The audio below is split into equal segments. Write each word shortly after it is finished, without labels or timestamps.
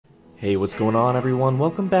Hey, what's going on everyone?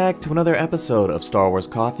 Welcome back to another episode of Star Wars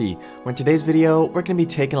Coffee, where in today's video, we're going to be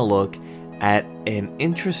taking a look at an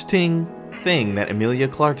interesting thing that Emilia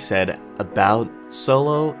Clarke said about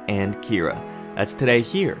Solo and Qi'ra. That's today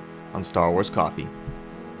here on Star Wars Coffee.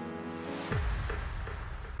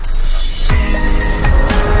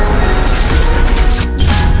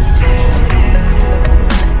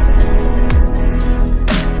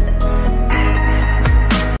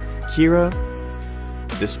 Qi'ra,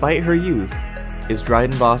 despite her youth, is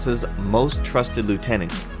Dryden Voss's most trusted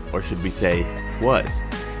lieutenant, or should we say, was,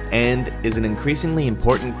 and is an increasingly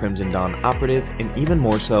important Crimson Dawn operative, and even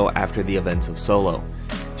more so after the events of Solo.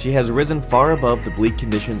 She has risen far above the bleak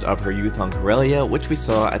conditions of her youth on Corellia, which we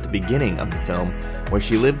saw at the beginning of the film, where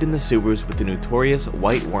she lived in the sewers with the notorious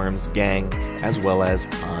White Worms gang, as well as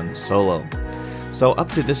on Solo. So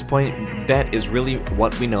up to this point, that is really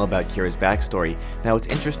what we know about Qi'ra's backstory. Now it's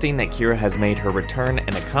interesting that Qi'ra has made her return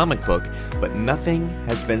in a comic book, but nothing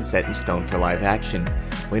has been set in stone for live action.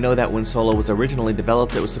 We know that when Solo was originally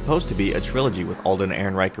developed, it was supposed to be a trilogy, with Alden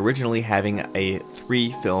Ehrenreich originally having a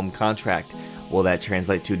 3-film contract. Will that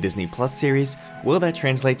translate to a Disney Plus series? Will that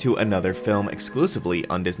translate to another film exclusively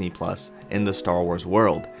on Disney Plus in the Star Wars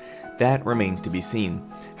world? That remains to be seen.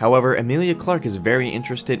 However, Emilia Clarke is very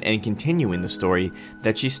interested in continuing the story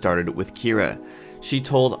that she started with Qi'ra. She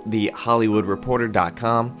told the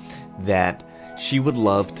HollywoodReporter.com that she would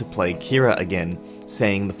love to play Qi'ra again,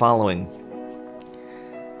 saying the following: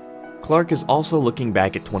 Clarke is also looking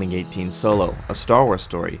back at 2018 Solo, a Star Wars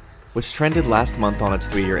story, which trended last month on its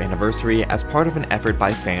 3-year anniversary as part of an effort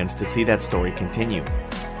by fans to see that story continue.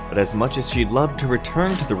 But as much as she'd love to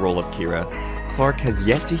return to the role of Qi'ra, Clarke has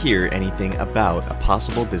yet to hear anything about a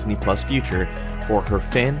possible Disney Plus future for her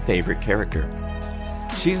fan-favorite character.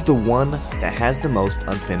 She's the one that has the most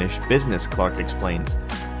unfinished business, Clarke explains.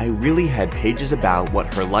 I really had pages about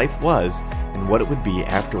what her life was and what it would be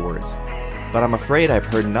afterwards. But I'm afraid I've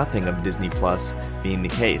heard nothing of Disney Plus being the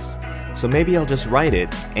case, so maybe I'll just write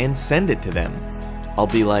it and send it to them. I'll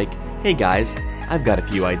be like, hey guys, I've got a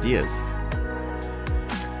few ideas.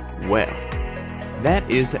 Well, that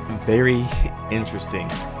is very interesting.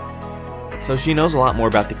 So she knows a lot more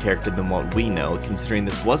about the character than what we know, considering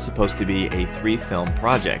this was supposed to be a 3-film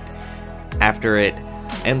project. After it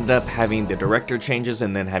ended up having the director changes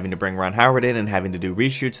and then having to bring Ron Howard in and having to do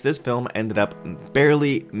reshoots, this film ended up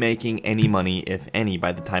barely making any money, if any,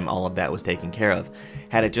 by the time all of that was taken care of.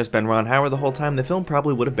 Had it just been Ron Howard the whole time, the film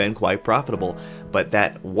probably would have been quite profitable, but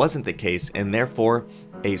that wasn't the case, and therefore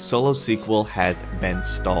a Solo sequel has been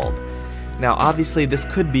stalled. Now obviously this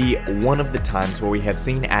could be one of the times where we have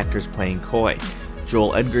seen actors playing coy.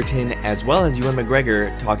 Joel Edgerton, as well as Ewan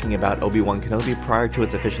McGregor, talking about Obi-Wan Kenobi prior to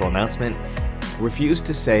its official announcement, refused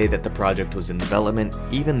to say that the project was in development,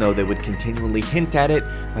 even though they would continually hint at it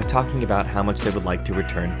by talking about how much they would like to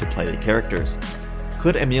return to play the characters.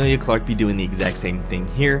 Could Emilia Clarke be doing the exact same thing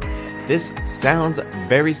here? This sounds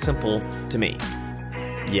very simple to me.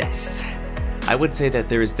 Yes. I would say that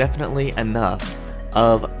there is definitely enough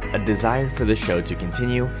of a desire for the show to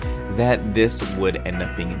continue that this would end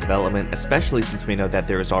up being in development, especially since we know that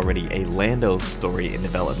there is already a Lando story in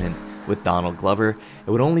development with Donald Glover.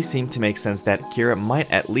 It would only seem to make sense that Qi'ra might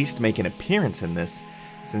at least make an appearance in this,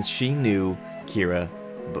 since he knew Qi'ra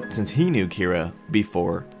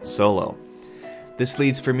before Solo. This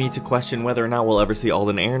leads for me to question whether or not we'll ever see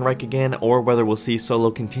Alden Ehrenreich again, or whether we'll see Solo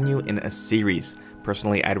continue in a series.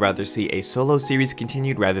 Personally, I'd rather see a Solo series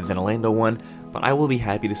continued rather than a Lando one, but I will be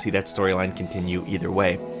happy to see that storyline continue either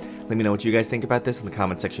way. Let me know what you guys think about this in the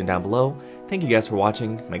comment section down below. Thank you guys for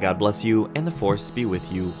watching, may God bless you, and the Force be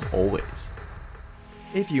with you always.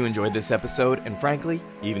 If you enjoyed this episode, and frankly,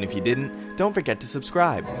 even if you didn't, don't forget to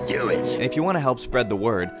subscribe. Do it! And if you want to help spread the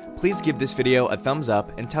word, please give this video a thumbs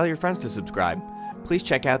up and tell your friends to subscribe. Please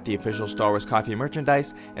check out the official Star Wars Coffee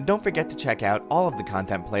merchandise, and don't forget to check out all of the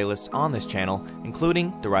content playlists on this channel,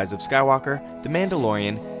 including The Rise of Skywalker, The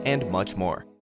Mandalorian, and much more.